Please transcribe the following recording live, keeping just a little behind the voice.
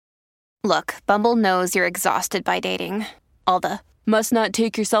Look, Bumble knows you're exhausted by dating. All the must not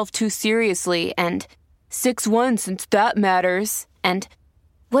take yourself too seriously and 6'1" since that matters. And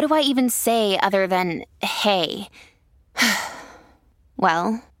what do I even say other than hey?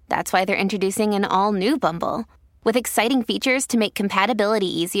 Well, that's why they're introducing an all-new Bumble with exciting features to make compatibility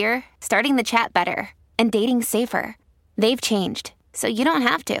easier, starting the chat better, and dating safer. They've changed, so you don't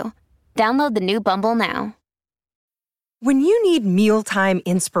have to. Download the new Bumble now. When you need mealtime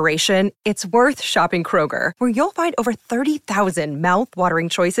inspiration, it's worth shopping Kroger, where you'll find over 30,000 mouth-watering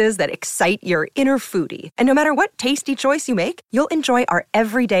choices that excite your inner foodie. And no matter what tasty choice you make, you'll enjoy our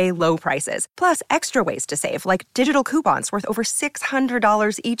everyday low prices, plus extra ways to save, like digital coupons worth over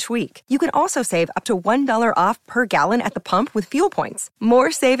 $600 each week. You can also save up to $1 off per gallon at the pump with fuel points.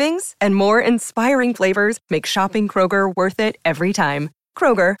 More savings and more inspiring flavors make shopping Kroger worth it every time.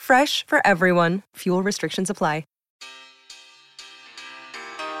 Kroger, fresh for everyone. Fuel restrictions apply.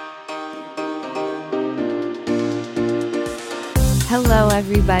 Hello,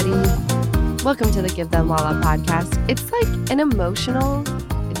 everybody. Welcome to the Give Them Lala podcast. It's like an emotional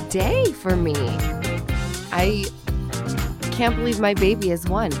day for me. I can't believe my baby is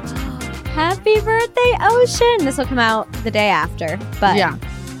one. Happy birthday, Ocean. This will come out the day after. But yeah,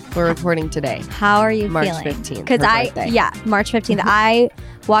 we're recording today. How are you March feeling? 15th. Because March 15th. I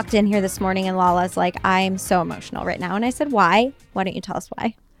walked in here this morning and Lala's like, I'm so emotional right now. And I said, why? Why don't you tell us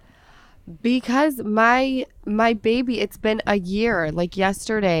why? Because my baby, it's been a year. Like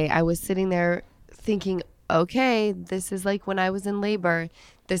yesterday, I was sitting there thinking, okay, this is like when I was in labor.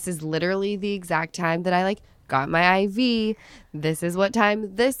 This is literally the exact time that I got my IV. This is what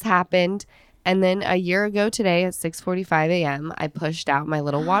time this happened. And then a year ago today at 6:45 a.m., I pushed out my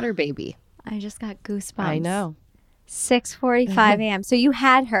little water baby. I just got goosebumps. I know. 6:45 a.m. So you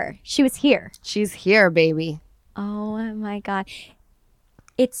had her. She was here. She's here, baby. Oh my God.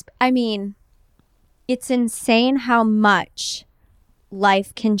 It's insane how much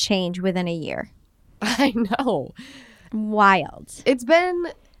life can change within a year. I know. Wild. It's been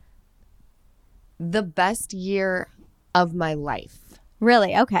the best year of my life.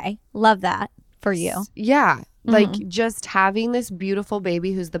 Really? Okay. Love that for you. Yeah. Like just having this beautiful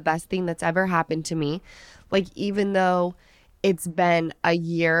baby who's the best thing that's ever happened to me. Like even though it's been a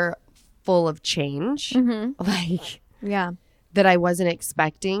year full of change, Yeah. that I wasn't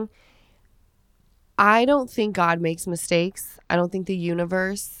expecting. I don't think God makes mistakes. I don't think the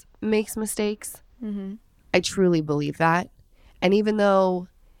universe makes mistakes. I truly believe that. And even though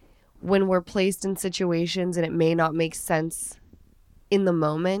when we're placed in situations and it may not make sense in the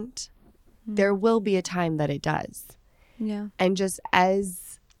moment, there will be a time that it does. Yeah. And just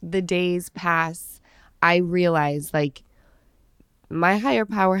as the days pass, I realize my higher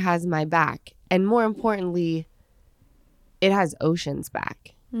power has my back. And more importantly, it has Ocean's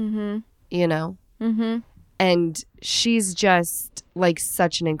back, you know? And she's just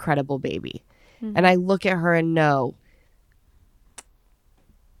such an incredible baby. And I look at her and know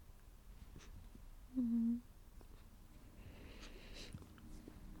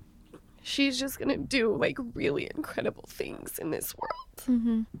she's just going to do really incredible things in this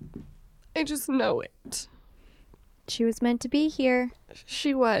world. I just know it. She was meant to be here.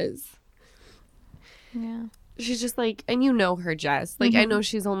 She was. Yeah. She's just and you know her, Jess. I know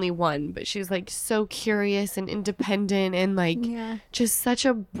she's only one, but she's so curious and independent and just such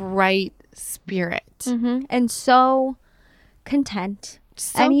a bright spirit. And so content.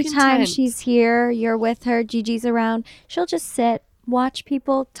 Anytime she's here, you're with her, Gigi's around, she'll just sit, watch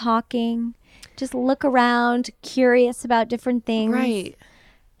people talking, just look around, curious about different things. Right.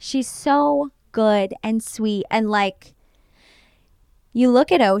 She's so good and sweet and you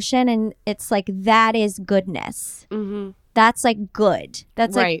look at Ocean and it's that is goodness. That's good.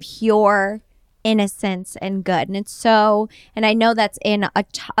 That's pure innocence and good. And it's so, and I know that's in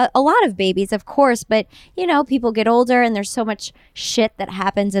a lot of babies, of course, but people get older and there's so much shit that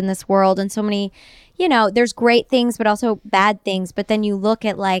happens in this world and so many, there's great things, but also bad things. But then you look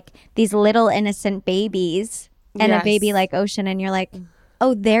at these little innocent babies and a baby like Ocean and you're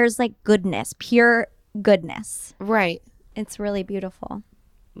oh, there's goodness, pure goodness. Right. It's really beautiful.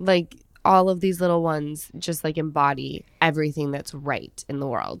 All of these little ones just embody everything that's right in the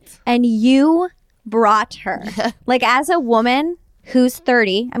world. And you brought her. As a woman who's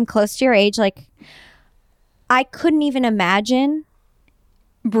 30, I'm close to your age, I couldn't even imagine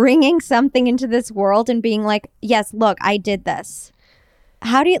bringing something into this world and being yes, look, I did this.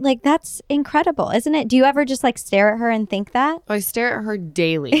 How do you, that's incredible, isn't it? Do you ever just stare at her and think that? I stare at her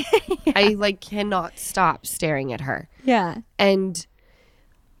daily. Yeah. I cannot stop staring at her. Yeah. And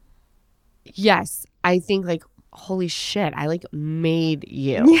yes, I think holy shit, I like made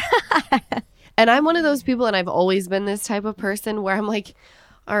you. Yeah. And I'm one of those people, and I've always been this type of person where I'm like,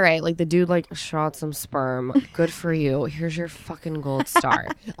 all right, like the dude like shot some sperm. Good for you. Here's your fucking gold star.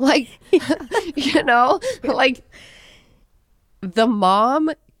 Like, you know, like the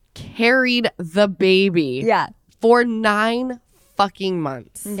mom carried the baby for 9 fucking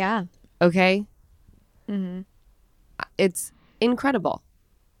months. Yeah. Okay? Mm-hmm. It's incredible.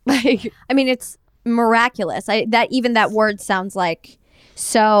 Like, I mean, it's miraculous. That word sounds like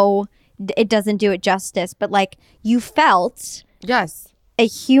so it doesn't do it justice, but like you felt a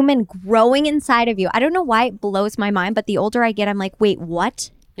human growing inside of you. I don't know why it blows my mind, but the older I get, I'm like, wait,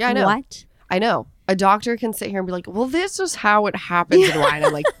 what? Yeah, I know. What? I know. A doctor can sit here and be like, well, this is how it happens and why. And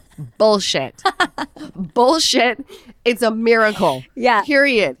I'm like, bullshit. Bullshit. It's a miracle. Yeah.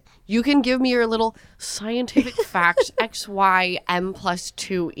 Period. You can give me your little scientific facts, XY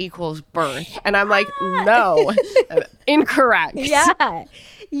m+2 = birth. And I'm like, no, incorrect. Yeah.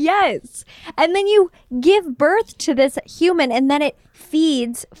 Yes. And then you give birth to this human, and then it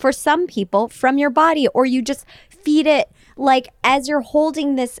feeds, for some people, from your body, or you just feed it like as you're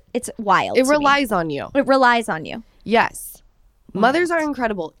holding this. It's wild. It relies on you. It relies on you. Yes. Mothers are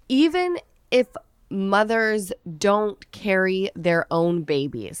incredible. Even if mothers don't carry their own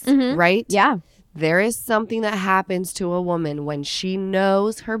babies, right? Yeah. There is something that happens to a woman when she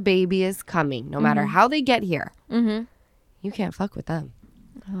knows her baby is coming, no matter how they get here. Mm-hmm. You can't fuck with them.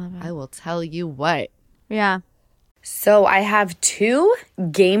 I will tell you what. Yeah. So I have 2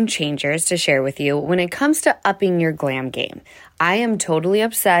 game changers to share with you when it comes to upping your glam game. I am totally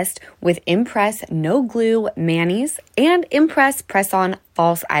obsessed with Impress No Glue Manis and Impress Press-On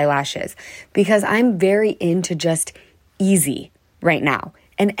False Eyelashes because I'm very into just easy right now,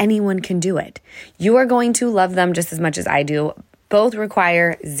 and anyone can do it. You are going to love them just as much as I do. Both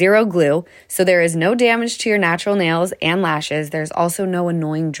require 0 glue, so there is no damage to your natural nails and lashes. There's also no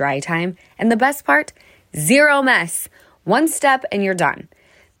annoying dry time. And the best part, 0 mess. 1 step and you're done.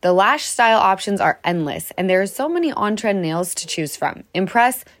 The lash style options are endless, and there are so many on-trend nails to choose from.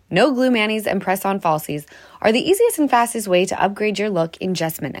 Impress, No Glue Manis, and Press-On Falsies are the easiest and fastest way to upgrade your look in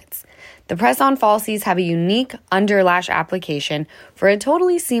just minutes. The Press-On Falsies have a unique under-lash application for a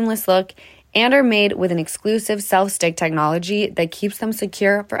totally seamless look and are made with an exclusive self-stick technology that keeps them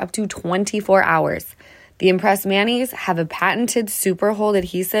secure for up to 24 hours. The Impress Manis have a patented super hold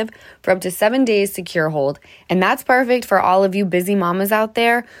adhesive for up to 7 days secure hold, and that's perfect for all of you busy mamas out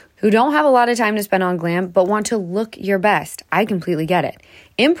there who don't have a lot of time to spend on glam but want to look your best. I completely get it.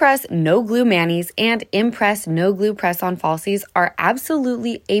 Impress No Glue Manis and Impress No Glue Press-On Falsies are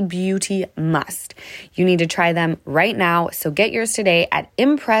absolutely a beauty must. You need to try them right now, so get yours today at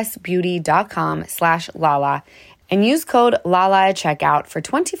impressbeauty.com/Lala and use code LALA at checkout for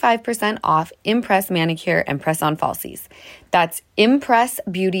 25% off Impress Manicure and Press-On Falsies. That's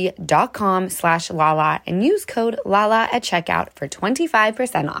impressbeauty.com/Lala and use code LALA at checkout for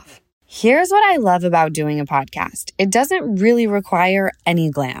 25% off. Here's what I love about doing a podcast. It doesn't really require any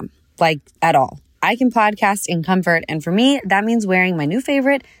glam, like at all. I can podcast in comfort, and for me, that means wearing my new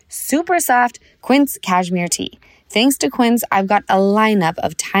favorite, super soft Quince cashmere tee. Thanks to Quince, I've got a lineup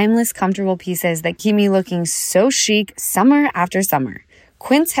of timeless, comfortable pieces that keep me looking so chic summer after summer.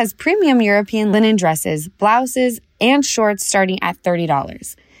 Quince has premium European linen dresses, blouses, and shorts starting at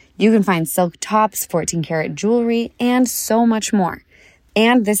 $30. You can find silk tops, 14-karat jewelry, and so much more.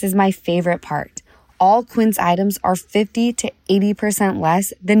 And this is my favorite part. All Quince items are 50 to 80%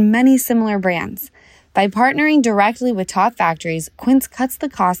 less than many similar brands. By partnering directly with top factories, Quince cuts the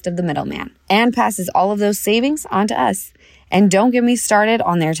cost of the middleman and passes all of those savings on to us. And don't get me started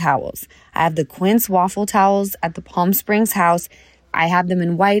on their towels. I have the Quince waffle towels at the Palm Springs house. I have them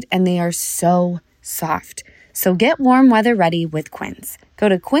in white, and they are so soft. So get warm weather ready with Quince. Go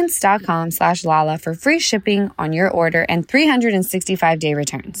to quince.com/Lala for free shipping on your order and 365-day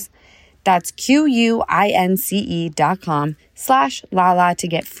returns. That's QUINCE.com/Lala to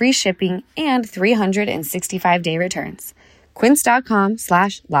get free shipping and 365-day returns.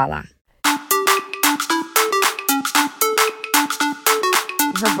 Quince.com/Lala.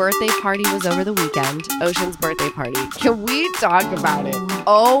 Her birthday party was over the weekend. Ocean's birthday party. Can we talk about it?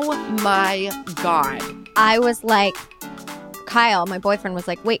 Oh my God. I was like, Kyle, my boyfriend, was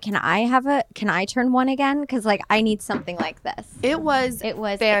like, wait, can I turn one again? Because like I need something like this. It was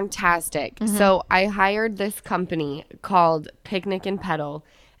fantastic. Mm-hmm. So I hired this company called Picnic and Pedal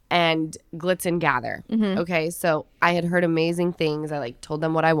and Glitz and Gather. Mm-hmm. Okay, so I had heard amazing things. I like told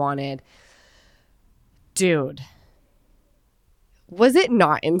them what I wanted. Dude, was it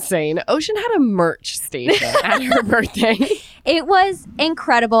not insane? Ocean had a merch station at her birthday. It was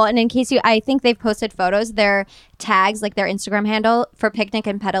incredible. And in case I think they've posted photos, their tags, like their Instagram handle for Picnic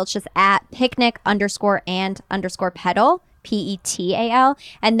and Pedal, it's just at picnic_and_pedal, PETAL.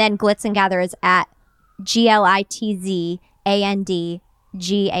 And then Glitz and Gather is at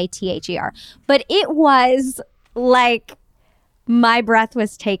GLITZANDGATHER. But it was like my breath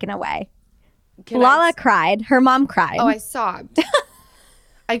was taken away. Lala cried. Her mom cried. Oh, I sobbed.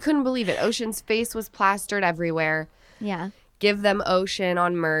 I couldn't believe it. Ocean's face was plastered everywhere. Yeah. Give them Ocean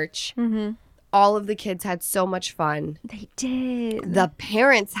on merch. Mm-hmm. All of the kids had so much fun. They did. The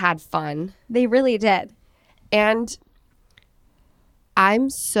parents had fun. They really did. And I'm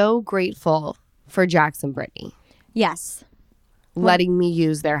so grateful for Jax and Brittany. Yes. Letting me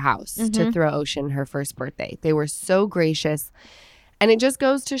use their house to throw Ocean her first birthday. They were so gracious. And it just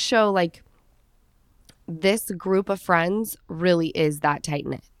goes to show, like, this group of friends really is that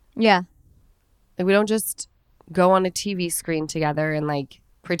tight-knit. Yeah. Like, we don't just go on a TV screen together and, like,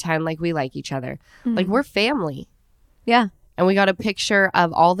 pretend like we like each other. Like, we're family. Yeah. And we got a picture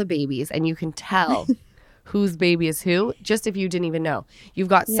of all the babies, and you can tell whose baby is who, just if you didn't even know. You've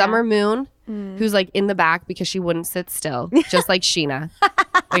got Summer Moon, who's, like, in the back because she wouldn't sit still, just like Sheena.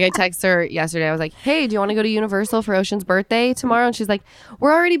 Like, I texted her yesterday. I was like, hey, do you want to go to Universal for Ocean's birthday tomorrow? And she's like,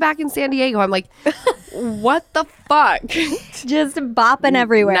 we're already back in San Diego. I'm like, what the fuck? Just bopping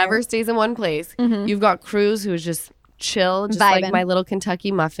everywhere. Never stays in one place. You've got Cruz, who's just chill, just Vibing. like my little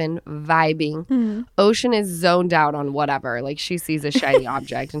Kentucky muffin, vibing. Ocean is zoned out on whatever. Like, she sees a shiny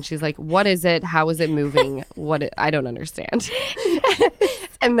object and she's like, what is it? How is it moving? I don't understand.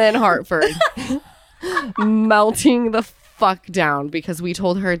 And then Hartford melting the fuck down because we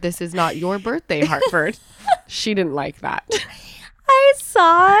told her this is not your birthday, Hartford. She didn't like that. I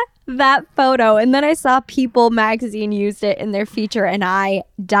saw that photo and then I saw People magazine used it in their feature and I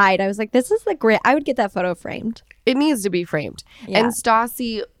died. I was like, this is the great. I would get that photo framed. It needs to be framed. Yeah. And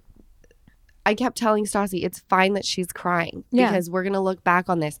Stassi, I kept telling Stassi, it's fine that she's crying because we're going to look back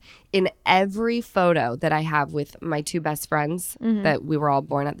on this. In every photo that I have with my two best friends that we were all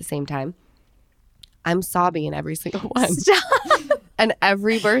born at the same time, I'm sobbing in every single one. Stop. And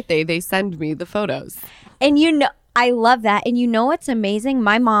every birthday, they send me the photos. And you know, I love that. And you know what's amazing?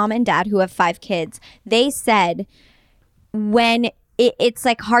 My mom and dad, who have 5 kids, they said when it's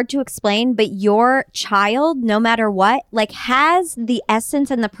like hard to explain, but your child, no matter what, like has the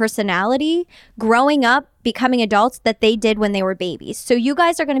essence and the personality growing up, becoming adults that they did when they were babies. So you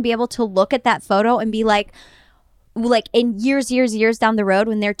guys are going to be able to look at that photo and be like in years down the road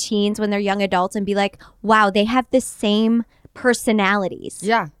when they're teens, when they're young adults and be like, wow, they have the same personalities.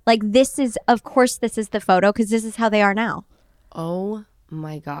 Yeah. Like this is the photo because this is how they are now. Oh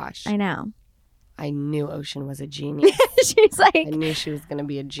my gosh. I know. I knew Ocean was a genius. She's like, I knew she was going to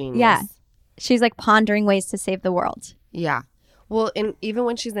be a genius. yeah. She's like pondering ways to save the world. Yeah. Well, and even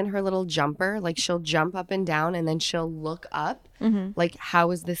when she's in her little jumper, like she'll jump up and down and then she'll look up. Like, how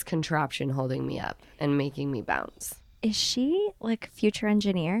is this contraption holding me up and making me bounce? Is she like a future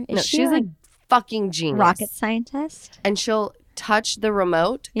engineer? Is No, she she's like a fucking genius. rocket scientist? And she'll touch the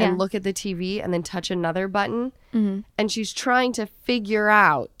remote Yeah. and look at the TV and then touch another button. And she's trying to figure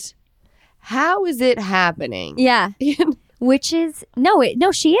out, how is it happening? Yeah. Which is no,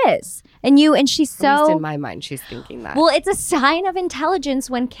 she is. And she's At least so in my mind, she's thinking that. well, it's a sign of intelligence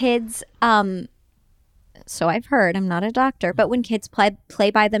when kids so I've heard, I'm not a doctor, but when kids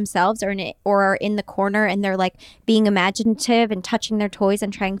play by themselves or are in the corner and they're like being imaginative and touching their toys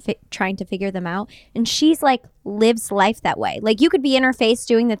and trying to figure them out. And she's like lives life that way. Like you could be in her face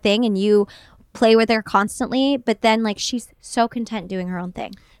doing the thing and you play with her constantly, but then like she's so content doing her own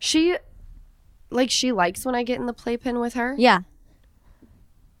thing. She likes when I get in the playpen with her. Yeah.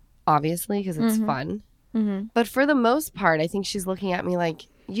 Obviously, because it's fun. But for the most part, I think she's looking at me like,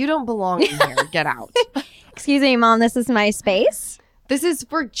 you don't belong in here. Get out. Excuse me, Mom, this is my space. This is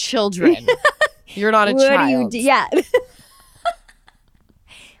for children. You're not a What child. are you yeah. What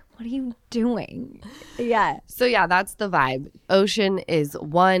are you doing? Yeah. So yeah, that's the vibe. Ocean is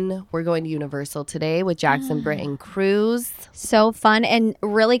 1. We're going to Universal today with Jackson, Britt, and Cruz. So fun. And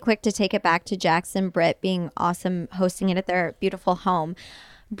really quick to take it back to Jackson, Britt being awesome, hosting it at their beautiful home.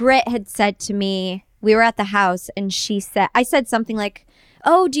 Britt had said to me, we were at the house and I said something like,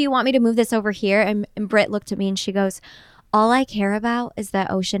 oh, do you want me to move this over here? And Britt looked at me and she goes, all I care about is that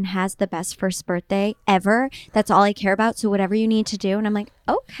Ocean has the best first birthday ever. That's all I care about. So whatever you need to do. And I'm like,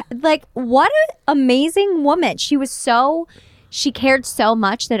 okay. Like, what an amazing woman. She cared so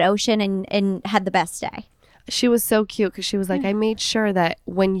much that Ocean and had the best day. She was so cute because she was like, I made sure that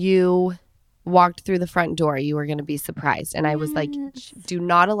when you walked through the front door, you were going to be surprised. And I was like, do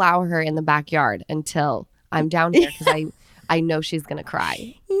not allow her in the backyard until I'm down here because I know she's going to cry.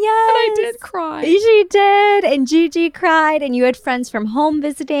 Yes. And I did cry. She did. And Gigi cried. And you had friends from home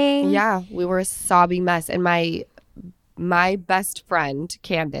visiting. Yeah, we were a sobbing mess. And my best friend,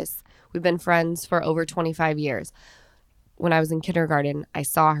 Candace, we've been friends for over 25 years. When I was in kindergarten, I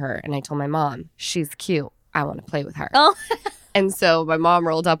saw her and I told my mom, she's cute. I want to play with her. Oh. And so my mom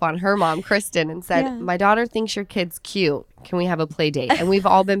rolled up on her mom, Kristen, and said, my daughter thinks your kid's cute. Can we have a play date? And we've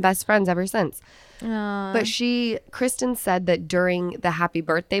all been best friends ever since. But Kristen said that during the happy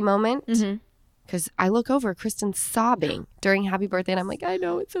birthday moment, because I look over, Kristen's sobbing during happy birthday. And I'm like, I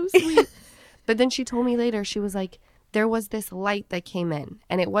know, it's so sweet. But then she told me later, she was like, there was this light that came in.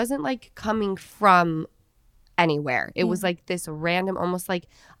 And it wasn't like coming from anywhere. It was like this random, almost like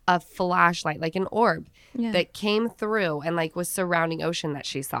a flashlight, like an orb that came through and like was surrounding Ocean that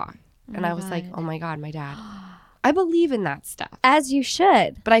she saw. And I was like, oh my God, my dad. I believe in that stuff. As you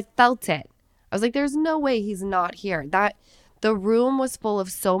should. But I felt it. I was like, there's no way he's not here. That the room was full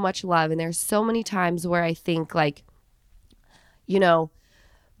of so much love. And there's so many times where I think like, you know,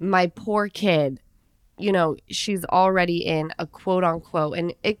 my poor kid, you know, she's already in a quote unquote,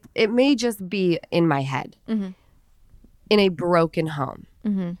 and it may just be in my head, in a broken home.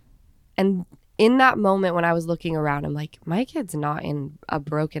 And in that moment when I was looking around, I'm like, my kid's not in a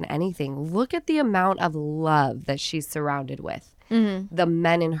broken anything. Look at the amount of love that she's surrounded with. The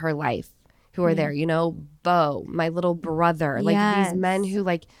men in her life who are there, you know, Bo, my little brother, like these men who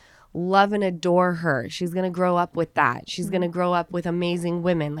like love and adore her. She's going to grow up with that. She's going to grow up with amazing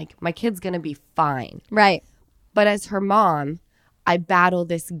women. Like my kid's going to be fine. Right. But as her mom, I battle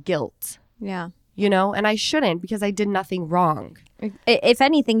this guilt. Yeah. You know, and I shouldn't because I did nothing wrong. If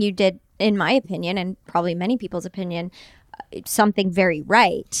anything, you did, in my opinion, and probably many people's opinion, something very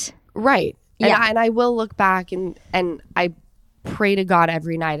right. Right. Yeah. And I will look back and I pray to God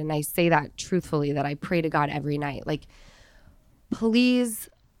every night. And I say that truthfully, that I pray to God every night. Like, please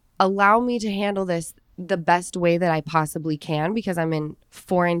allow me to handle this the best way that I possibly can because I'm in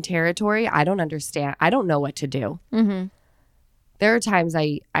foreign territory. I don't understand. I don't know what to do. There are times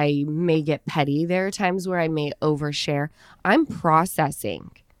I may get petty. There are times where I may overshare. I'm processing.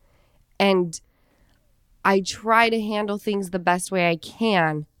 And I try to handle things the best way I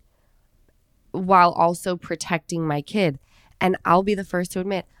can while also protecting my kid. And I'll be the first to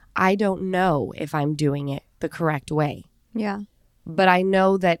admit, I don't know if I'm doing it the correct way. Yeah. But I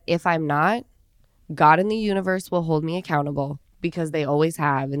know that if I'm not, God and the universe will hold me accountable because they always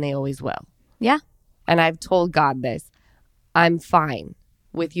have and they always will. Yeah. And I've told God this. I'm fine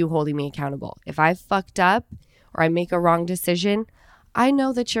with you holding me accountable. If I fucked up or I make a wrong decision, I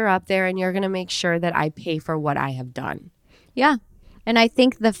know that you're up there and you're going to make sure that I pay for what I have done. Yeah. And I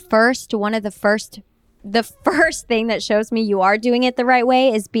think the first thing that shows me you are doing it the right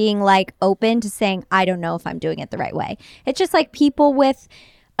way is being like open to saying, I don't know if I'm doing it the right way. It's just like people with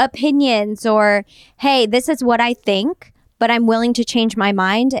opinions or, hey, this is what I think, but I'm willing to change my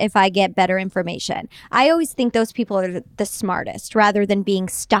mind if I get better information. I always think those people are the smartest rather than being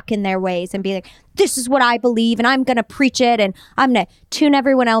stuck in their ways and be like, this is what I believe and I'm going to preach it and I'm going to tune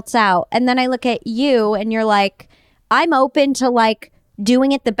everyone else out. And then I look at you and you're like, I'm open to like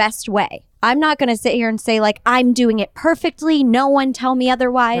doing it the best way. I'm not going to sit here and say like, I'm doing it perfectly. No one tell me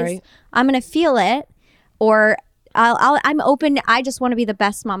otherwise. Right. I'm going to feel it or I'm open. I just want to be the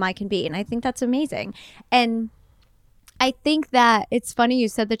best mom I can be. And I think that's amazing. And I think that it's funny you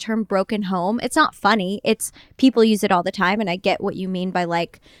said the term broken home. It's not funny. It's people use it all the time. And I get what you mean by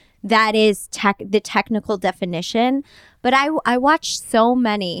like, that is the technical definition. But I watched so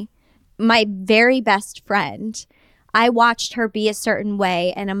many, my very best friend, I watched her be a certain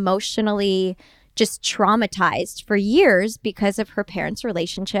way and emotionally just traumatized for years because of her parents'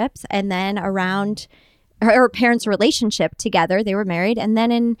 relationships. And then around her parents' relationship together, they were married. And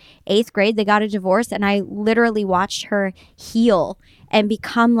then in 8th grade, they got a divorce. And I literally watched her heal and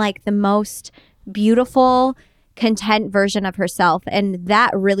become like the most beautiful, content version of herself. And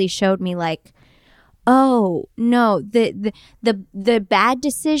that really showed me like, oh, no, the bad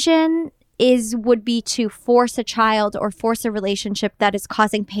decision would be to force a child or force a relationship that is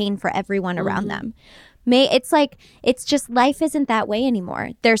causing pain for everyone around them. It's just life isn't that way anymore.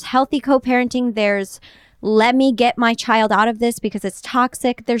 There's healthy co-parenting. There's let me get my child out of this because it's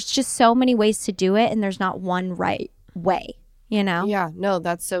toxic. There's just so many ways to do it. And there's not one right way, you know? Yeah, no,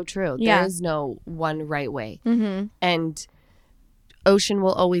 that's so true. Yeah. There is no one right way. And Ocean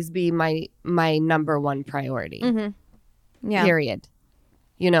will always be my number one priority. Yeah. Period.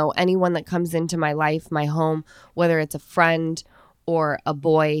 You know, anyone that comes into my life, my home, whether it's a friend or a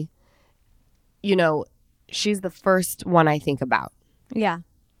boy, you know, she's the first one I think about. Yeah.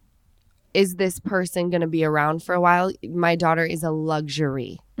 is this person going to be around for a while? My daughter is a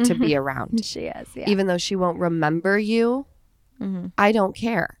luxury to be around. She is, yeah. Even though she won't remember you, I don't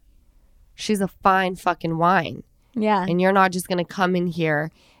care. She's a fine fucking wine. Yeah. And you're not just going to come in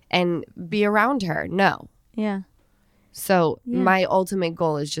here and be around her. No. Yeah. So my ultimate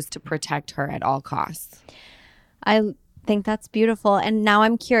goal is just to protect her at all costs. I think that's beautiful. And now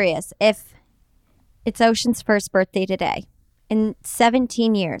I'm curious, if it's Ocean's first birthday today, in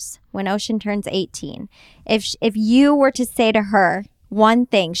 17 years, when Ocean turns 18, if you were to say to her one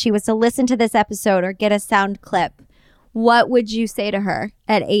thing, she was to listen to this episode or get a sound clip, what would you say to her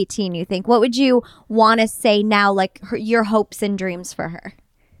at 18, you think? What would you want to say now, like your hopes and dreams for her?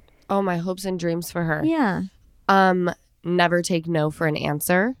 Oh, my hopes and dreams for her. Yeah. Never take no for an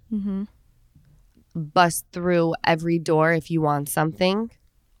answer. Bust through every door if you want something.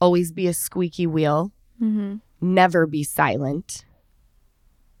 Always be a squeaky wheel. Never be silent.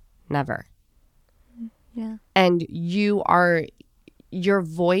 Never. Yeah. And your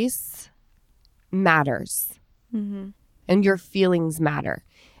voice matters. And your feelings matter.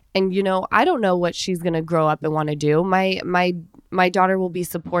 And, you know, I don't know what she's going to grow up and want to do. My daughter will be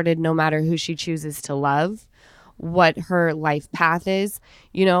supported no matter who she chooses to love, what her life path is.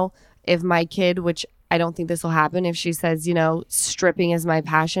 You know, if my kid, which I don't think this will happen, if she says, you know, stripping is my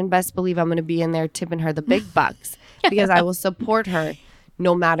passion, best believe I'm going to be in there tipping her the big bucks because I will support her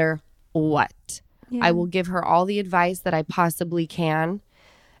no matter what. Yeah. I will give her all the advice that I possibly can.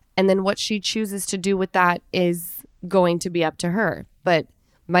 And then what she chooses to do with that is going to be up to her. But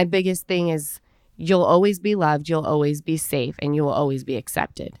my biggest thing is you'll always be loved, you'll always be safe, and you will always be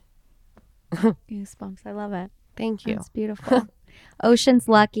accepted. Goosebumps. I love it. Thank you. That's beautiful. Ocean's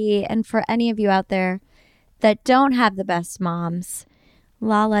lucky. And for any of you out there that don't have the best moms,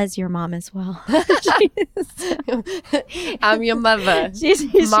 Lala is your mom as well. I'm your mother.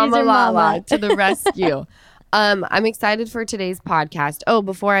 She's Mama your Lala mama. to the rescue. I'm excited for today's podcast. Oh,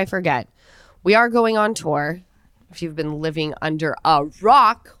 before I forget, we are going on tour. If you've been living under a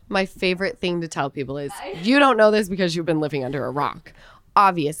rock, my favorite thing to tell people is you don't know this because you've been living under a rock.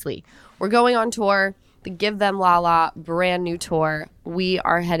 Obviously, we're going on tour. The Give Them Lala brand new tour. We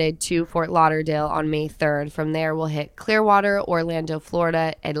are headed to Fort Lauderdale on May 3rd. From there, we'll hit Clearwater, Orlando,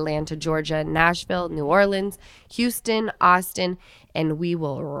 Florida, Atlanta, Georgia, Nashville, New Orleans, Houston, Austin, and we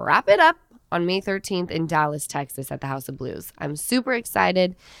will wrap it up on May 13th in Dallas, Texas at the House of Blues. I'm super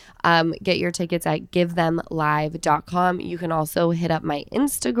excited. Get your tickets at givethemlive.com. You can also hit up my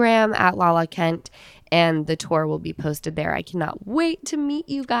Instagram at Lala Kent, and the tour will be posted there. I cannot wait to meet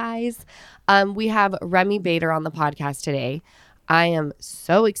you guys. We have Remi Bader on the podcast today. I am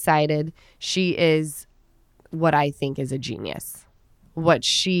so excited. She is what I think is a genius. What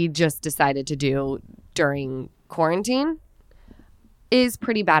she just decided to do during quarantine is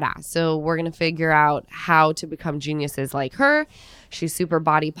pretty badass. So we're going to figure out how to become geniuses like her. She's super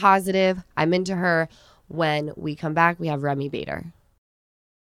body positive. I'm into her. When we come back, we have Remi Bader.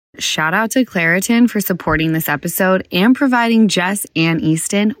 Shout out to Claritin for supporting this episode and providing Jess and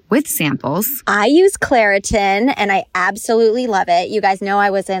Easton with samples. I use Claritin and I absolutely love it. You guys know I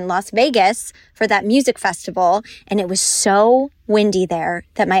was in Las Vegas for that music festival and it was so windy there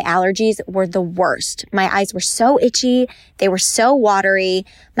that my allergies were the worst. My eyes were so itchy. They were so watery.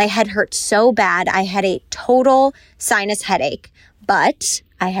 My head hurt so bad. I had a total sinus headache, but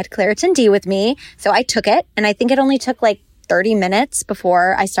I had Claritin D with me. So I took it and I think it only took like 30 minutes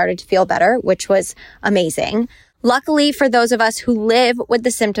before I started to feel better, which was amazing. Luckily, for those of us who live with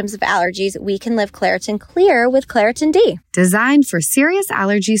the symptoms of allergies, we can live Claritin Clear with Claritin D. Designed for serious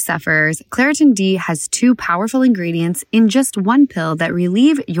allergy sufferers, Claritin D has 2 powerful ingredients in just one pill that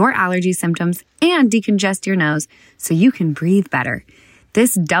relieve your allergy symptoms and decongest your nose so you can breathe better.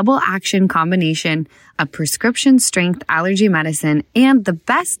 This double action combination of prescription strength allergy medicine and the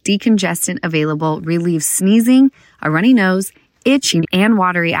best decongestant available relieves sneezing, a runny nose, itchy and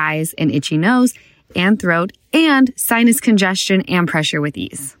watery eyes, an itchy nose and throat, and sinus congestion and pressure with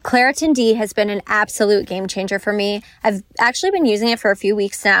ease. Claritin D has been an absolute game changer for me. I've actually been using it for a few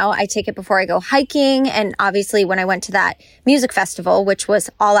weeks now. I take it before I go hiking, and obviously when I went to that music festival, which was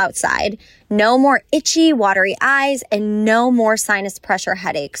all outside. No more itchy, watery eyes, and no more sinus pressure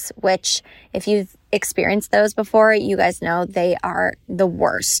headaches, which if you've experienced those before, you guys know they are the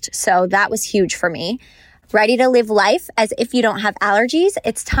worst. So that was huge for me. Ready to live life as if you don't have allergies?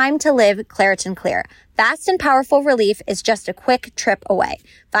 It's time to live Claritin Clear. Fast and powerful relief is just a quick trip away.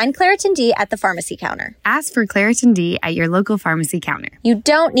 Find Claritin D at the pharmacy counter. Ask for Claritin D at your local pharmacy counter. You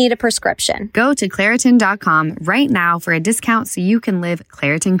don't need a prescription. Go to Claritin.com right now for a discount so you can live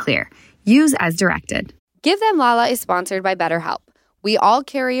Claritin Clear. Use as directed. Give Them Lala is sponsored by BetterHelp. We all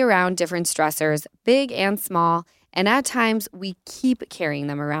carry around different stressors, big and small, and at times we keep carrying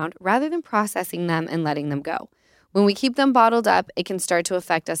them around rather than processing them and letting them go. When we keep them bottled up, it can start to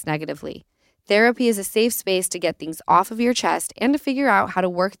affect us negatively. Therapy is a safe space to get things off of your chest and to figure out how to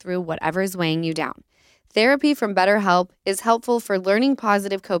work through whatever is weighing you down. Therapy from BetterHelp is helpful for learning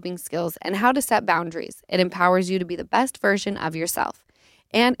positive coping skills and how to set boundaries. It empowers you to be the best version of yourself.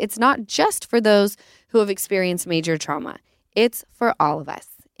 And it's not just for those who have experienced major trauma. It's for all of us.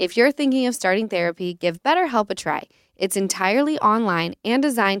 If you're thinking of starting therapy, give BetterHelp a try. It's entirely online and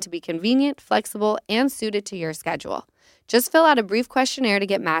designed to be convenient, flexible, and suited to your schedule. Just fill out a brief questionnaire to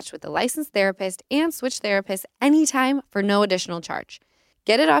get matched with a licensed therapist and switch therapists anytime for no additional charge.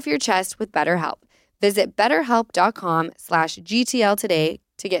 Get it off your chest with BetterHelp. Visit betterhelp.com/GTL today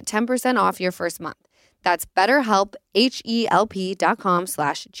to get 10% off your first month. That's BetterHelp,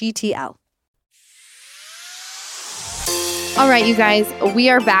 HELP.com/GTL. All right, you guys, we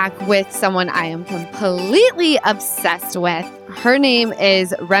are back with someone I am completely obsessed with. Her name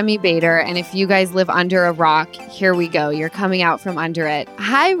is Remi Bader, and if you guys live under a rock, here we go. You're coming out from under it.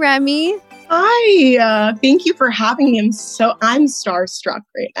 Hi, Remi. Hi, thank you for having me. I'm starstruck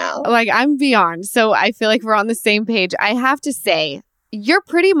right now. Like, I'm beyond. So I feel like we're on the same page. I have to say, you're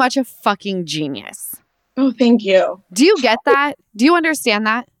pretty much a fucking genius. Oh, thank you. Do you get that? Do you understand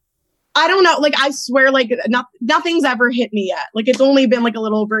that? I don't know. Like, I swear, like, nothing's ever hit me yet. Like, it's only been like a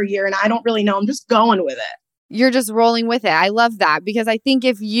little over a year and I don't really know. I'm just going with it. You're just rolling with it. I love that because I think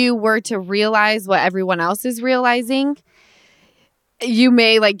if you were to realize what everyone else is realizing, you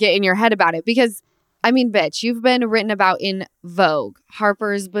may like get in your head about it because, I mean, bitch, you've been written about in Vogue,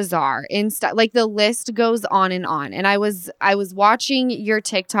 Harper's Bazaar, like the list goes on. And I was watching your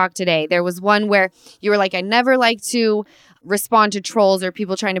TikTok today. There was one where you were like, I never like to respond to trolls or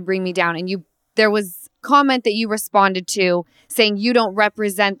people trying to bring me down. And there was comment that you responded to saying you don't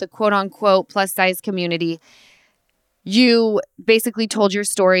represent the quote unquote plus size community. You basically told your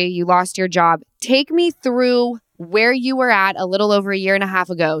story. You lost your job. Take me through where you were at a little over a year and a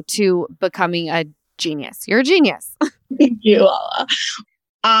half ago to becoming a genius. You're a genius. Thank you, Lala.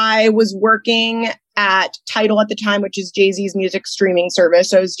 I was working at Tidal at the time, which is Jay-Z's music streaming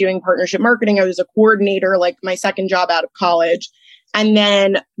service. I was doing partnership marketing. I was a coordinator, like my second job out of college. And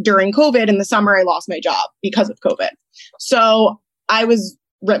then during COVID in the summer, I lost my job because of COVID. So I was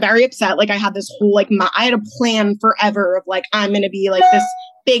very upset. Like I had this whole, I had a plan forever of like, I'm going to be like this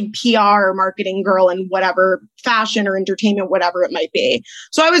big PR marketing girl in whatever fashion or entertainment, whatever it might be.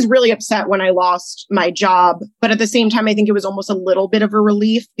 So I was really upset when I lost my job. But at the same time, I think it was almost a little bit of a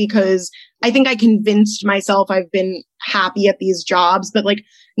relief because I think I convinced myself I've been happy at these jobs. But like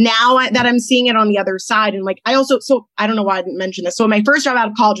now that I'm seeing it on the other side and like I don't know why I didn't mention this. So my first job out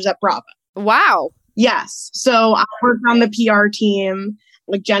of college was at Bravo. Wow. Yes. So I worked on the PR team.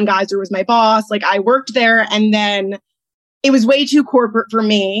 Like Jen Geyser was my boss. Like I worked there and then it was way too corporate for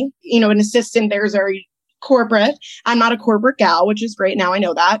me. You know, an assistant there is very corporate. I'm not a corporate gal, which is great. Now I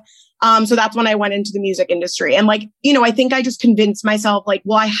know that. So that's when I went into the music industry. And like, you know, I think I just convinced myself like,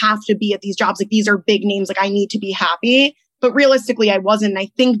 well, I have to be at these jobs. Like these are big names. Like I need to be happy. But realistically, I wasn't. And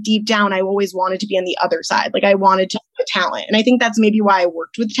I think deep down, I always wanted to be on the other side. Like I wanted to be talent. And I think that's maybe why I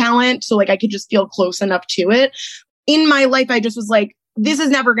worked with talent. So like I could just feel close enough to it. In my life, I just was like, this is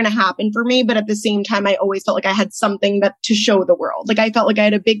never going to happen for me. But at the same time, I always felt like I had something that to show the world. Like I felt like I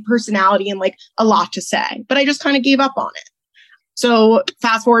had a big personality and like a lot to say, but I just kind of gave up on it. So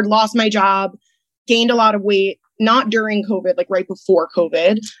fast forward, lost my job, gained a lot of weight, not during COVID, like right before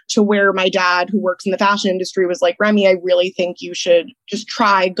COVID, to where my dad, who works in the fashion industry, was like, Remi, I really think you should just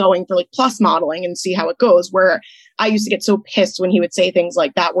try going for like plus modeling and see how it goes. Where I used to get so pissed when he would say things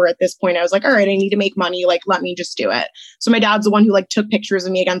like that, where at this point I was like, all right, I need to make money. Like, let me just do it. So my dad's the one who like took pictures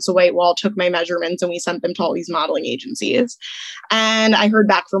of me against the white wall, took my measurements, and we sent them to all these modeling agencies. And I heard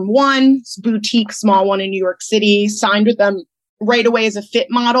back from one boutique, small one in New York City, signed with them right away as a fit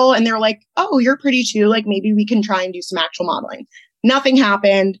model. And they're like, oh, you're pretty too. Like maybe we can try and do some actual modeling. Nothing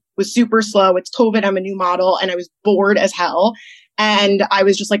happened, was super slow. It's COVID. I'm a new model and I was bored as hell. And I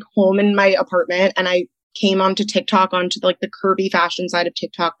was just like home in my apartment and I came onto TikTok, onto like the curvy fashion side of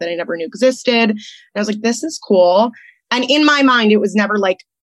TikTok that I never knew existed. And I was like, this is cool. And in my mind, it was never like,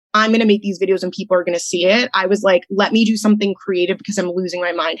 I'm going to make these videos and people are going to see it. I was like, let me do something creative because I'm losing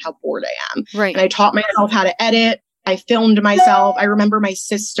my mind how bored I am. Right. And I taught myself how to edit. I filmed myself. I remember my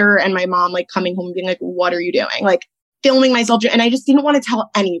sister and my mom like coming home and being like, what are you doing? Like filming myself. And I just didn't want to tell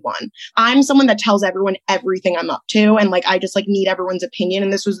anyone. I'm someone that tells everyone everything I'm up to. And like, I just like need everyone's opinion.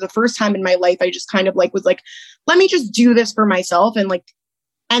 And this was the first time in my life I just kind of like was like, let me just do this for myself. And like,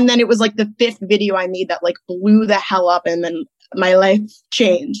 and then it was like the 5th video I made that like blew the hell up. And then my life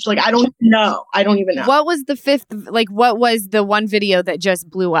changed. Like, I don't even know. What was the fifth, like, what was the one video that just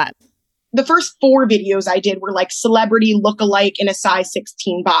blew up? The first 4 videos I did were like celebrity look-alike in a size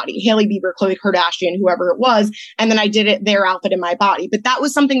 16 body, Hailey Bieber, Khloe Kardashian, whoever it was. And then I did it, their outfit in my body. But that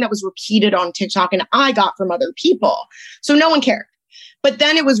was something that was repeated on TikTok and I got from other people. So no one cared. But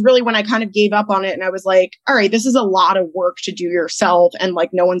then it was really when I kind of gave up on it and I was like, all right, this is a lot of work to do yourself and like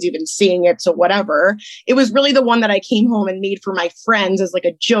no one's even seeing it. So whatever. It was really the one that I came home and made for my friends as like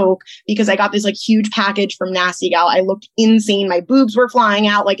a joke because I got this like huge package from Nasty Gal. I looked insane. My boobs were flying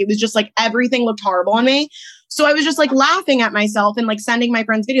out. Like it was just like everything looked horrible on me. So I was just like laughing at myself and like sending my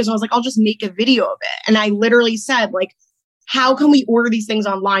friends videos. And I was like, I'll just make a video of it. And I literally said like, how can we order these things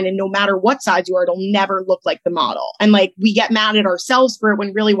online and no matter what size you are, it'll never look like the model? And like, we get mad at ourselves for it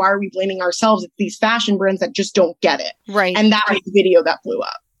when really, why are we blaming ourselves? It's these fashion brands that just don't get it. Right. And that was the video that blew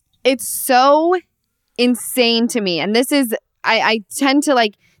up. It's so insane to me. And this is, I tend to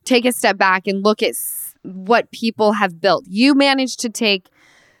like take a step back and look at what people have built. You managed to take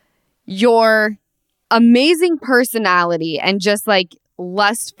your amazing personality and just like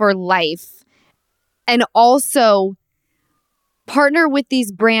lust for life and also partner with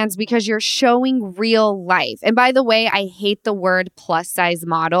these brands because you're showing real life. And by the way, I hate the word plus size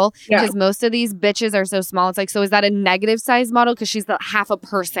model because most of these bitches are so small. It's like, so is that a negative size model? Because she's half a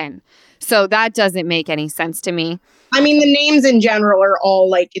person. So that doesn't make any sense to me. I mean, the names in general are all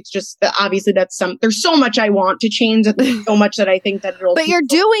like, it's just that obviously there's so much I want to change. There's so much that I think that it'll. But you're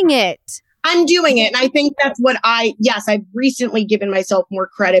doing it. I'm doing it. And I think that's what I've recently given myself more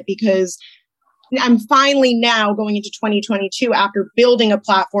credit because I'm finally now going into 2022 after building a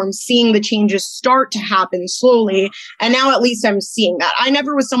platform, seeing the changes start to happen slowly. And now at least I'm seeing that. I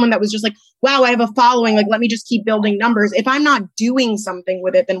never was someone that was just like, wow, I have a following. Like, let me just keep building numbers. If I'm not doing something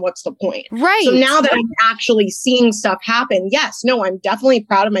with it, then what's the point? Right. So now that I'm actually seeing stuff happen, yes, no, I'm definitely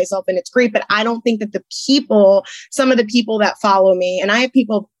proud of myself and it's great. But I don't think that some of the people that follow me, and I have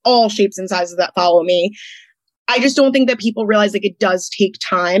people of all shapes and sizes that follow me, I just don't think that people realize like it does take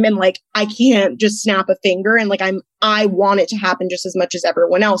time and like I can't just snap a finger and like I want it to happen just as much as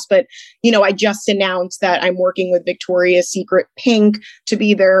everyone else. But, you know, I just announced that I'm working with Victoria's Secret Pink to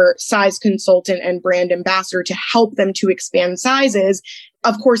be their size consultant and brand ambassador to help them to expand sizes.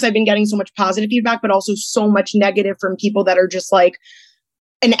 Of course, I've been getting so much positive feedback, but also so much negative from people that are just like,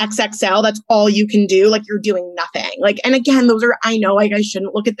 an XXL, that's all you can do. Like you're doing nothing. Like, and again, I know like I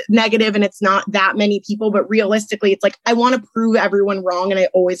shouldn't look at the negative and it's not that many people, but realistically, it's like, I want to prove everyone wrong. And I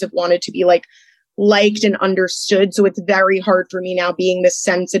always have wanted to be like liked and understood. So it's very hard for me now being this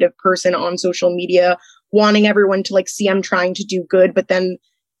sensitive person on social media, wanting everyone to like see I'm trying to do good, but then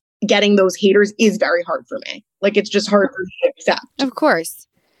getting those haters is very hard for me. Like, it's just hard for me to accept. Of course.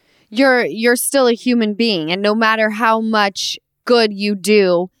 You're still a human being. And no matter how much good you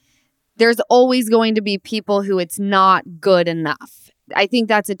do, there's always going to be people who it's not good enough. I think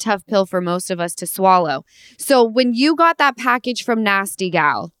that's a tough pill for most of us to swallow. So when you got that package from Nasty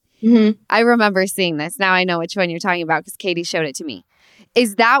Gal, I remember seeing this. Now I know which one you're talking about because Katie showed it to me.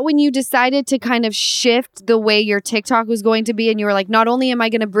 Is that when you decided to kind of shift the way your TikTok was going to be? And you were like, not only am I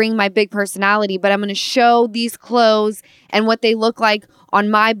going to bring my big personality, but I'm going to show these clothes and what they look like on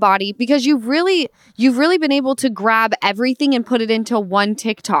my body, because you've really been able to grab everything and put it into one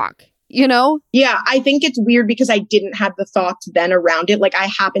TikTok, you know? Yeah, I think it's weird because I didn't have the thoughts then around it. Like I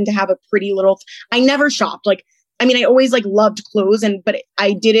happen to have a pretty little, I never shopped. Like, I mean, I always like loved clothes but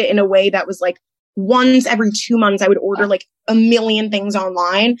I did it in a way that was like once every 2 months, I would order like a million things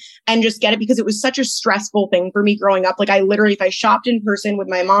online and just get it because it was such a stressful thing for me growing up. Like I literally, if I shopped in person with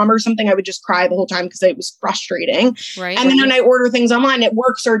my mom or something, I would just cry the whole time because it was frustrating. Right. And then when I order things online, it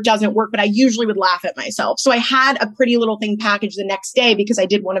works or it doesn't work, but I usually would laugh at myself. So I had a pretty little thing packaged the next day because I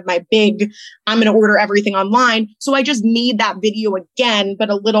did one of my big, I'm going to order everything online. So I just made that video again, but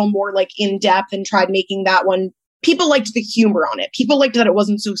a little more like in depth and tried making that one. People liked the humor on it. People liked that it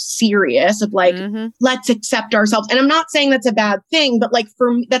wasn't so serious of like, let's accept ourselves. And I'm not saying that's a bad thing, but like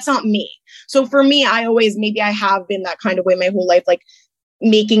for me, that's not me. So for me, maybe I have been that kind of way my whole life, like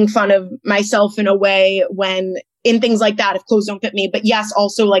making fun of myself in a way when in things like that, if clothes don't fit me, but yes,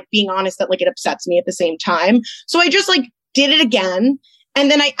 also like being honest that like it upsets me at the same time. So I just like did it again. And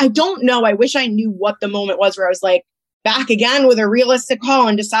then I don't know, I wish I knew what the moment was where I was like, back again with a realistic haul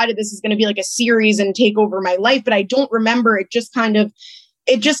and decided this is going to be like a series and take over my life. But I don't remember. It just kind of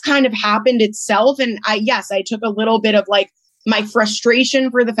happened itself. And I took a little bit of like my frustration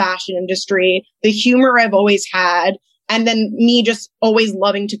for the fashion industry, the humor I've always had, and then me just always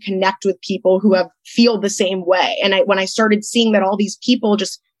loving to connect with people who feel the same way. And when I started seeing that all these people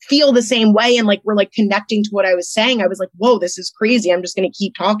just feel the same way and like were like connecting to what I was saying, I was like, whoa, this is crazy. I'm just going to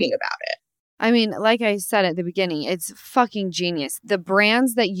keep talking about it. I mean, like I said at the beginning, it's fucking genius. The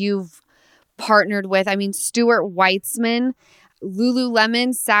brands that you've partnered with, I mean, Stuart Weitzman, Lululemon,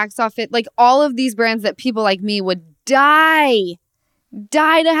 Saks Off It, like all of these brands that people like me would die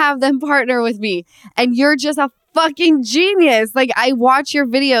to have them partner with me. And you're just a fucking genius. Like, I watch your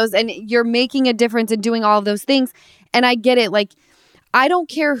videos and you're making a difference and doing all of those things. And I get it. Like, I don't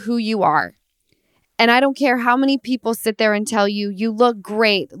care who you are. And I don't care how many people sit there and tell you, you look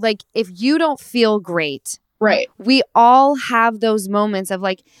great. Like, if you don't feel great, right? We all have those moments of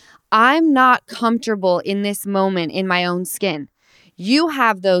like, I'm not comfortable in this moment in my own skin. You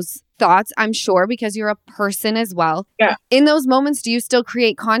have those thoughts, I'm sure, because you're a person as well. Yeah. In those moments, do you still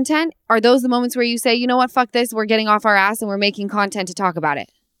create content? Are those the moments where you say, you know what, fuck this, we're getting off our ass and we're making content to talk about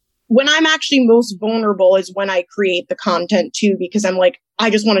it? When I'm actually most vulnerable is when I create the content too, because I'm like, I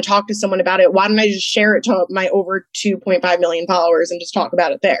just want to talk to someone about it. Why don't I just share it to my over 2.5 million followers and just talk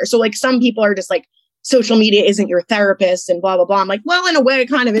about it there? So like some people are just like, social media isn't your therapist and blah, blah, blah. I'm like, well, in a way,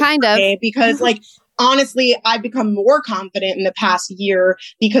 kind of. Because like, honestly, I've become more confident in the past year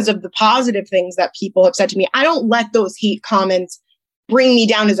because of the positive things that people have said to me. I don't let those hate comments bring me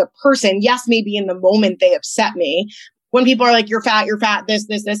down as a person. Yes, maybe in the moment they upset me. When people are like, you're fat, this,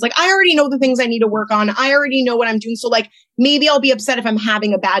 like, I already know the things I need to work on. I already know what I'm doing. So like, maybe I'll be upset if I'm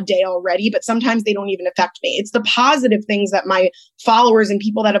having a bad day already, but sometimes they don't even affect me. It's the positive things that my followers and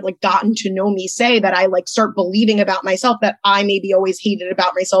people that have like gotten to know me say that I like start believing about myself that I maybe always hated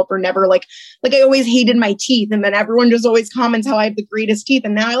about myself or never like I always hated my teeth. And then everyone just always comments how I have the greatest teeth.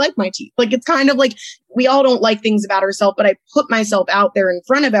 And now I like my teeth. Like, it's kind of like, we all don't like things about ourselves, but I put myself out there in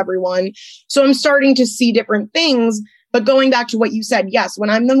front of everyone. So I'm starting to see different things. But going back to what you said, yes, when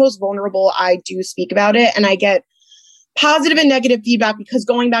I'm the most vulnerable, I do speak about it and I get positive and negative feedback, because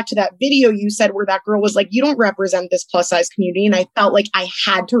going back to that video you said where that girl was like, you don't represent this plus size community. And I felt like I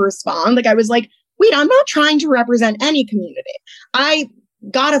had to respond. Like, I was like, wait, I'm not trying to represent any community. I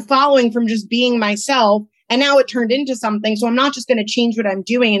got a following from just being myself. And now it turned into something. So I'm not just going to change what I'm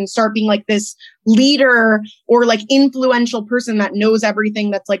doing and start being like this leader or like influential person that knows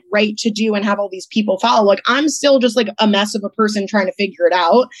everything that's like right to do and have all these people follow. Like, I'm still just like a mess of a person trying to figure it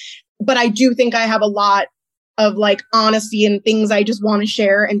out. But I do think I have a lot of like honesty and things I just want to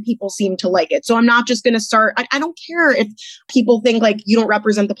share, and people seem to like it. So I'm not just going to start. I don't care if people think like you don't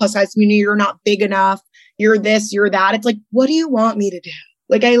represent the plus size community, you're not big enough, you're this, you're that. It's like, what do you want me to do?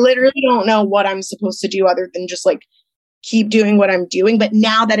 Like, I literally don't know what I'm supposed to do other than just like keep doing what I'm doing. But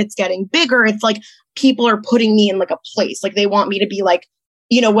now that it's getting bigger, it's like people are putting me in like a place. Like, they want me to be like,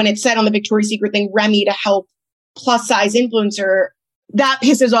 you know, when it said on the Victoria's Secret thing, Remi to help plus size influencer, that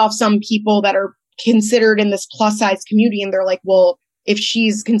pisses off some people that are considered in this plus size community. And they're like, well, if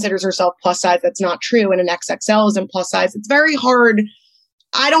she's considers herself plus size, that's not true. And an XXL isn't plus size. It's very hard.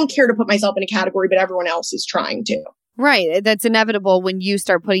 I don't care to put myself in a category, but everyone else is trying to. Right. That's inevitable. When you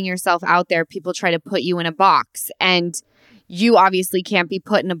start putting yourself out there, people try to put you in a box, and you obviously can't be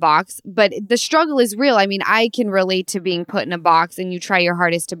put in a box, but the struggle is real. I mean, I can relate to being put in a box, and you try your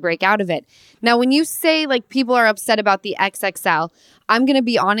hardest to break out of it. Now, when you say like people are upset about the XXL, I'm going to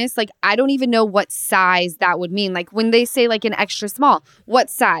be honest, like, I don't even know what size that would mean. Like, when they say like an extra small, what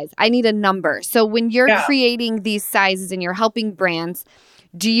size? I need a number. So when you're creating these sizes and you're helping brands,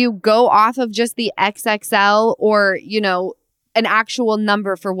 do you go off of just the XXL or, you know, an actual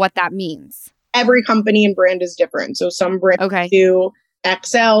number for what that means? Every company and brand is different. So some brands do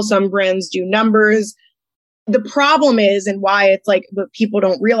XL, some brands do numbers. The problem is, and why it's like, but people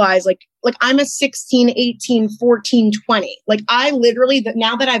don't realize, like I'm a 16, 18, 14, 20. Like, I literally,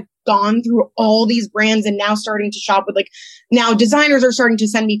 now that I've gone through all these brands and now starting to shop with like, now designers are starting to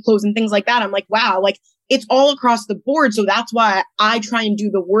send me clothes and things like that. I'm like, wow, like, it's all across the board. So that's why I try and do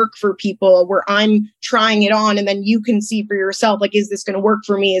the work for people where I'm trying it on. And then you can see for yourself, like, is this going to work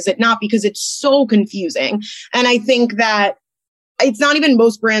for me? Is it not? Because it's so confusing. And I think that it's not even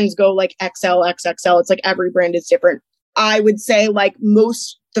most brands go like XL, XXL. It's like every brand is different. I would say like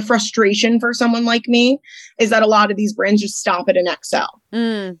the frustration for someone like me is that a lot of these brands just stop at an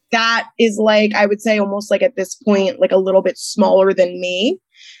XL. That is like, I would say almost like at this point, like a little bit smaller than me.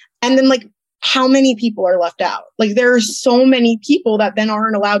 And then like, how many people are left out? Like, there are so many people that then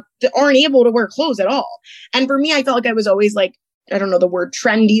aren't able to wear clothes at all. And for me, I felt like I was always like, I don't know the word,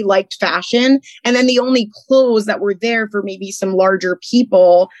 trendy, liked fashion. And then the only clothes that were there for maybe some larger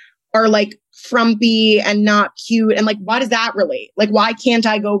people are like frumpy and not cute. And like, why does that relate? Like, why can't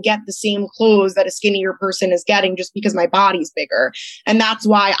I go get the same clothes that a skinnier person is getting just because my body's bigger? And that's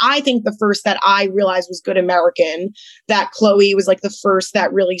why I think the first that I realized was Good American, that Chloe was like the first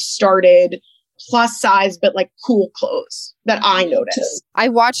that really started plus size, but like cool clothes that I noticed. I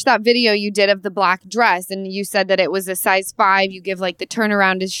watched that video you did of the black dress, and you said that it was a size 5. You give like the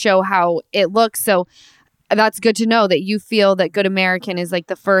turnaround to show how it looks. So that's good to know that you feel that Good American is like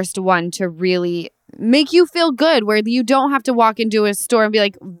the first one to really make you feel good, where you don't have to walk into a store and be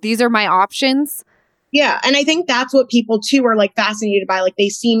like, these are my options. Yeah. And I think that's what people too are like fascinated by. Like they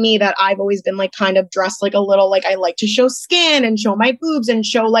see me that I've always been like kind of dressed like a little, like I like to show skin and show my boobs and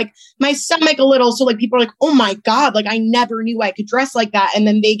show like my stomach a little. So like people are like, oh my God, like I never knew I could dress like that. And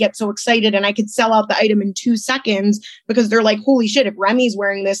then they get so excited and I could sell out the item in 2 seconds because they're like, holy shit, if Remi's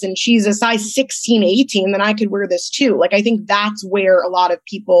wearing this and she's a size 16, 18, then I could wear this too. Like I think that's where a lot of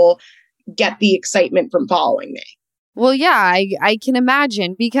people get the excitement from following me. Well, yeah, I can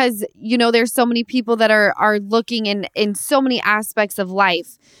imagine, because, you know, there's so many people that are looking in so many aspects of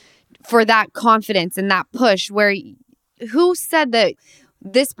life for that confidence and that push, where who said that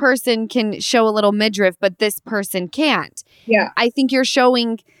this person can show a little midriff, but this person can't? Yeah. I think you're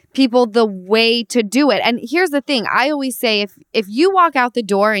showing people the way to do it. And here's the thing. I always say, if you walk out the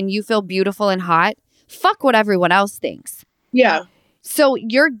door and you feel beautiful and hot, fuck what everyone else thinks. Yeah. So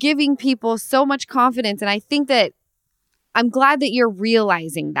you're giving people so much confidence. And I think that I'm glad that you're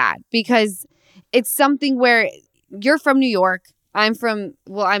realizing that, because it's something where you're from New York. I'm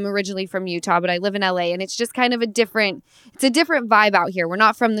originally from Utah, but I live in LA, and it's just kind of a different vibe out here. We're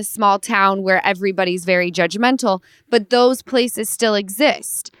not from the small town where everybody's very judgmental, but those places still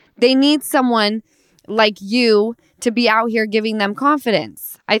exist. They need someone like you to be out here giving them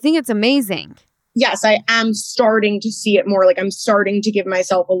confidence. I think it's amazing. Yes, I am starting to see it more. Like I'm starting to give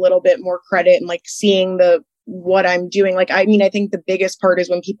myself a little bit more credit and like seeing what I'm doing. Like, I mean, I think the biggest part is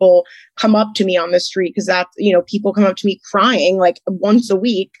when people come up to me on the street, because that's, you know, people come up to me crying like once a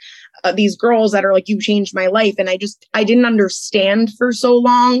week. These girls that are like, you changed my life. And I didn't understand for so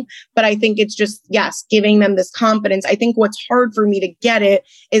long, but I think it's just, yes, giving them this confidence. I think what's hard for me to get it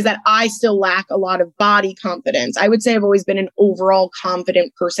is that I still lack a lot of body confidence. I would say I've always been an overall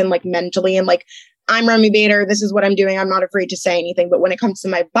confident person, like mentally, and like, I'm Remi Bader. This is what I'm doing. I'm not afraid to say anything. But when it comes to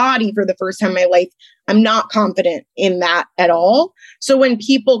my body for the first time in my life, I'm not confident in that at all. So when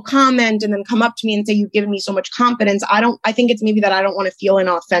people comment and then come up to me and say, you've given me so much confidence, I think it's maybe that I don't want to feel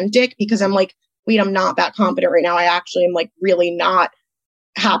inauthentic, because I'm like, wait, I'm not that confident right now. I actually am like really not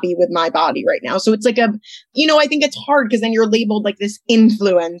happy with my body right now. So it's like I think it's hard because then you're labeled like this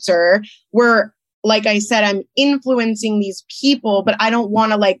influencer where, like I said, I'm influencing these people, but I don't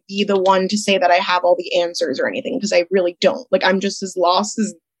want to like be the one to say that I have all the answers or anything, because I really don't. Like I'm just as lost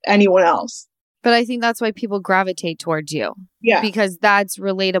as anyone else. But I think that's why people gravitate towards you. Yeah. Because that's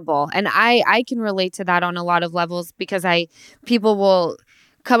relatable. And I can relate to that on a lot of levels, because people will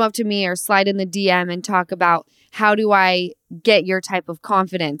come up to me or slide in the DM and talk about, how do I get your type of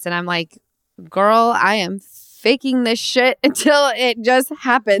confidence? And I'm like, girl, I am faking this shit until it just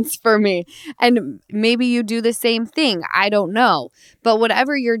happens for me. And maybe you do the same thing. I don't know. But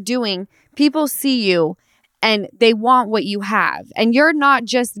whatever you're doing, people see you and they want what you have. And you're not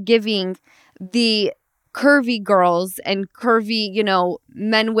just giving the curvy girls and curvy,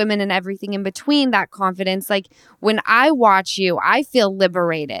 men, women, and everything in between that confidence. Like when I watch you, I feel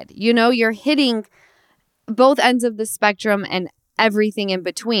liberated. You're hitting both ends of the spectrum and everything in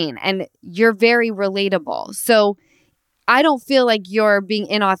between. And you're very relatable. So I don't feel like you're being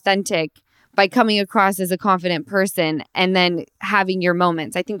inauthentic by coming across as a confident person and then having your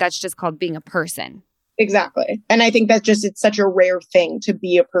moments. I think that's just called being a person. Exactly. And I think that it's such a rare thing to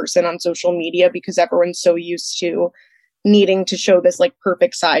be a person on social media, because everyone's so used to needing to show this like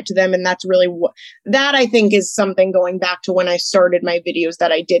perfect side to them. And that's really that I think is something, going back to when I started my videos,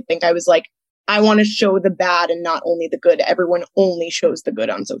 that I did think I was like, I want to show the bad and not only the good. Everyone only shows the good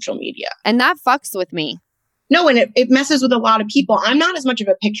on social media. And that fucks with me. No, and it messes with a lot of people. I'm not as much of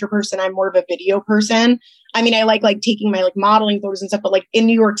a picture person. I'm more of a video person. I mean, I like taking my like modeling photos and stuff, but like in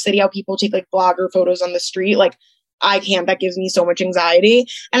New York City, how people take like blogger photos on the street, like I can't. That gives me so much anxiety.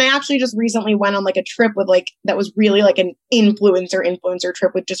 And I actually just recently went on like a trip with like, that was really like an influencer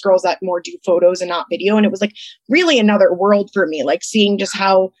trip with just girls that more do photos and not video. And it was like really another world for me, like seeing just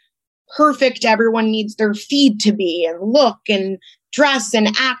how perfect everyone needs their feed to be and look and dress and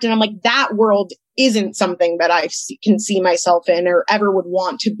act. And I'm like, that world isn't something that I can see myself in or ever would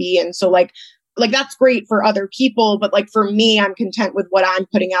want to be in. So like that's great for other people. But like for me, I'm content with what I'm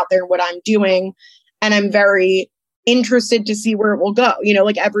putting out there and what I'm doing. And I'm very interested to see where it will go. You know,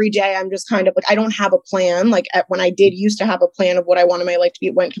 like every day I'm just kind of like, I don't have a plan. Like when I did used to have a plan of what I wanted my life to be,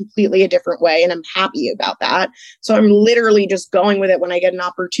 it went completely a different way. And I'm happy about that. So I'm literally just going with it when I get an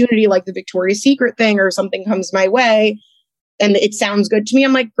opportunity, like the Victoria's Secret thing or something comes my way and it sounds good to me.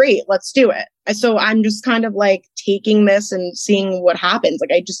 I'm like, great, let's do it. So I'm just kind of like taking this and seeing what happens.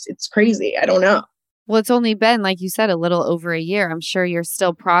 Like it's crazy. I don't know. Well, it's only been, like you said, a little over a year. I'm sure you're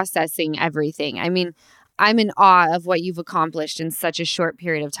still processing everything. I mean, I'm in awe of what you've accomplished in such a short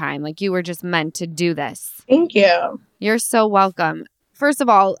period of time. Like you were just meant to do this. Thank you. You're so welcome. First of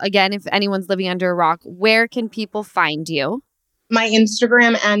all, again, if anyone's living under a rock, where can people find you? My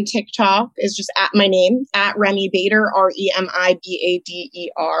Instagram and TikTok is just at my name, at Remi Bader,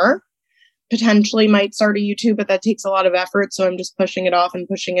 RemiBader. Potentially might start a YouTube, but that takes a lot of effort. So I'm just pushing it off.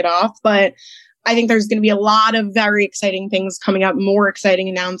 But I think there's going to be a lot of very exciting things coming up, more exciting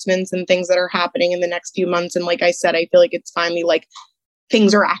announcements and things that are happening in the next few months. And like I said, I feel like it's finally like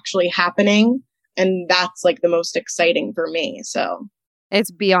things are actually happening. And that's like the most exciting for me. So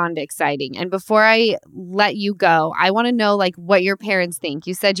it's beyond exciting. And before I let you go, I want to know like what your parents think.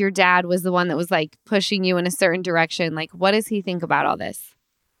 You said your dad was the one that was like pushing you in a certain direction. Like, what does he think about all this?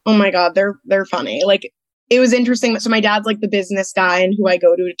 Oh my God, they're funny. Like, it was interesting. So my dad's like the business guy and who I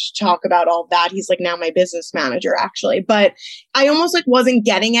go to talk about all that. He's like now my business manager, actually. But I almost like wasn't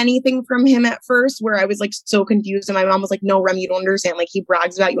getting anything from him at first, where I was like so confused. And my mom was like, no, Remi, you don't understand. Like he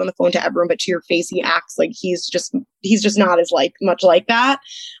brags about you on the phone to everyone, but to your face, he acts like he's just not as like much like that.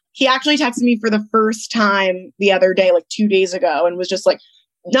 He actually texted me for the first time the other day, like 2 days ago, and was just like,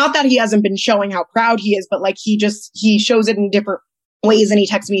 not that he hasn't been showing how proud he is, but like he shows it in different ways. And he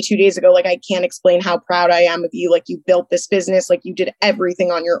texted me 2 days ago, like, I can't explain how proud I am of you. Like you built this business, like you did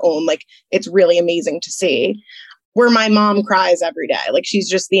everything on your own. Like it's really amazing to see. Where my mom cries every day. Like she's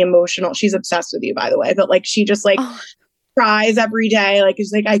just the emotional, she's obsessed with you, by the way, but like she just like cries every day. Like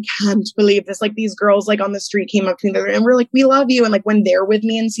it's like, I can't believe this. Like these girls like on the street came up to me and we're like, we love you. And like when they're with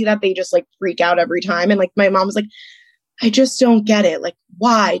me and see that, they just like freak out every time. And like my mom was like, I just don't get it. Like,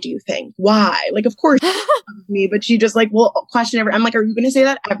 why do you think? Why? Like, of course, me, but she just like, will question every. I'm like, are you going to say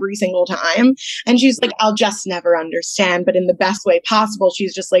that every single time? And she's like, I'll just never understand, but in the best way possible.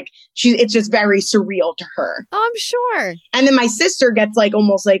 She's just like, it's just very surreal to her. Oh, I'm sure. And then my sister gets like,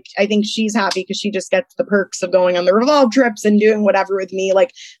 almost like, I think she's happy because she just gets the perks of going on the Revolve trips and doing whatever with me.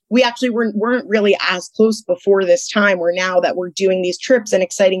 Like we actually weren't really as close before this time, where now that we're doing these trips and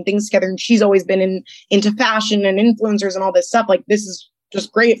exciting things together. And she's always been into fashion and influencers and all this stuff. Like this is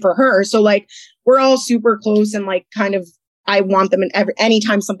just great for her. So like we're all super close and like kind of, I want them in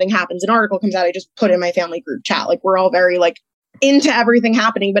anytime something happens, an article comes out, I just put in my family group chat. Like we're all very like into everything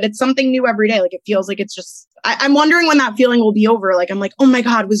happening, but it's something new every day. Like it feels like it's just, I'm wondering when that feeling will be over. Like, I'm like, oh my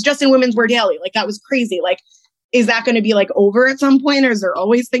God, was just in Women's Wear Daily. Like that was crazy. Like, is that going to be like over at some point? Or is there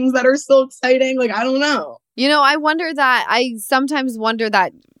always things that are still exciting? Like, I don't know. You know, I sometimes wonder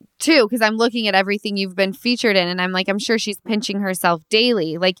that too, because I'm looking at everything you've been featured in and I'm like, I'm sure she's pinching herself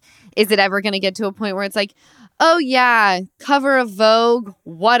daily. Like, is it ever going to get to a point where it's like, oh yeah, cover of Vogue,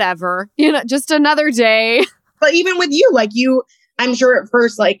 whatever, you know, just another day. But even with you, like I'm sure at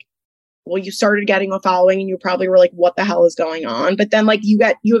first, like, well, you started getting a following and you probably were like, what the hell is going on? But then like you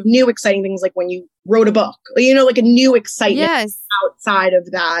have new exciting things, like when you wrote a book, you know, like a new excitement outside of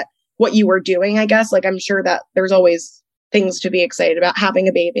that, what you were doing, I guess. Like, I'm sure that there's always things to be excited about having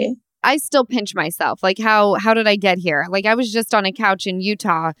a baby. I still pinch myself. Like, how did I get here? Like, I was just on a couch in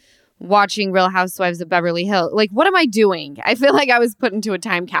Utah watching Real Housewives of Beverly Hills. Like, what am I doing? I feel like I was put into a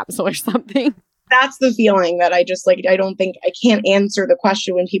time capsule or something. That's the feeling that I just like, I can't answer the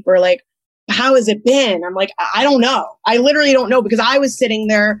question when people are like, how has it been? I'm like, I don't know. I literally don't know, because I was sitting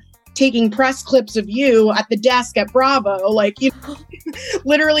there taking press clips of you at the desk at Bravo, like, you know,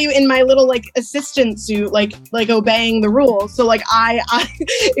 literally in my little like assistant suit, like obeying the rules. So like I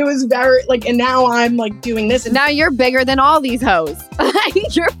it was very like, and now I'm like doing this. And now you're bigger than all these hoes.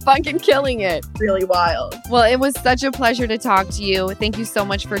 You're fucking killing it. Really wild. Well, it was such a pleasure to talk to you. Thank you so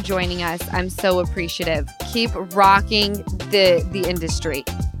much for joining us. I'm so appreciative. Keep rocking the industry.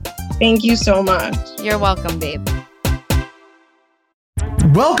 Thank you so much. You're welcome, babe.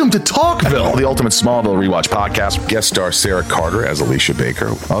 Welcome to Talkville, the ultimate Smallville rewatch podcast. Guest star Sarah Carter as Alicia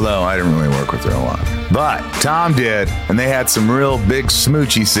Baker, although I didn't really work with her a lot. But Tom did, and they had some real big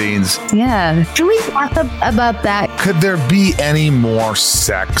smoochy scenes. Yeah. Can we talk about that? Could there be any more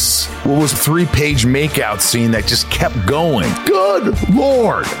sex? What was a 3-page makeout scene that just kept going? Good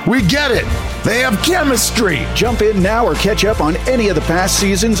Lord, we get it. They have chemistry. Jump in now or catch up on any of the past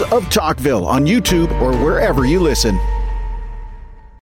seasons of Talkville on YouTube or wherever you listen.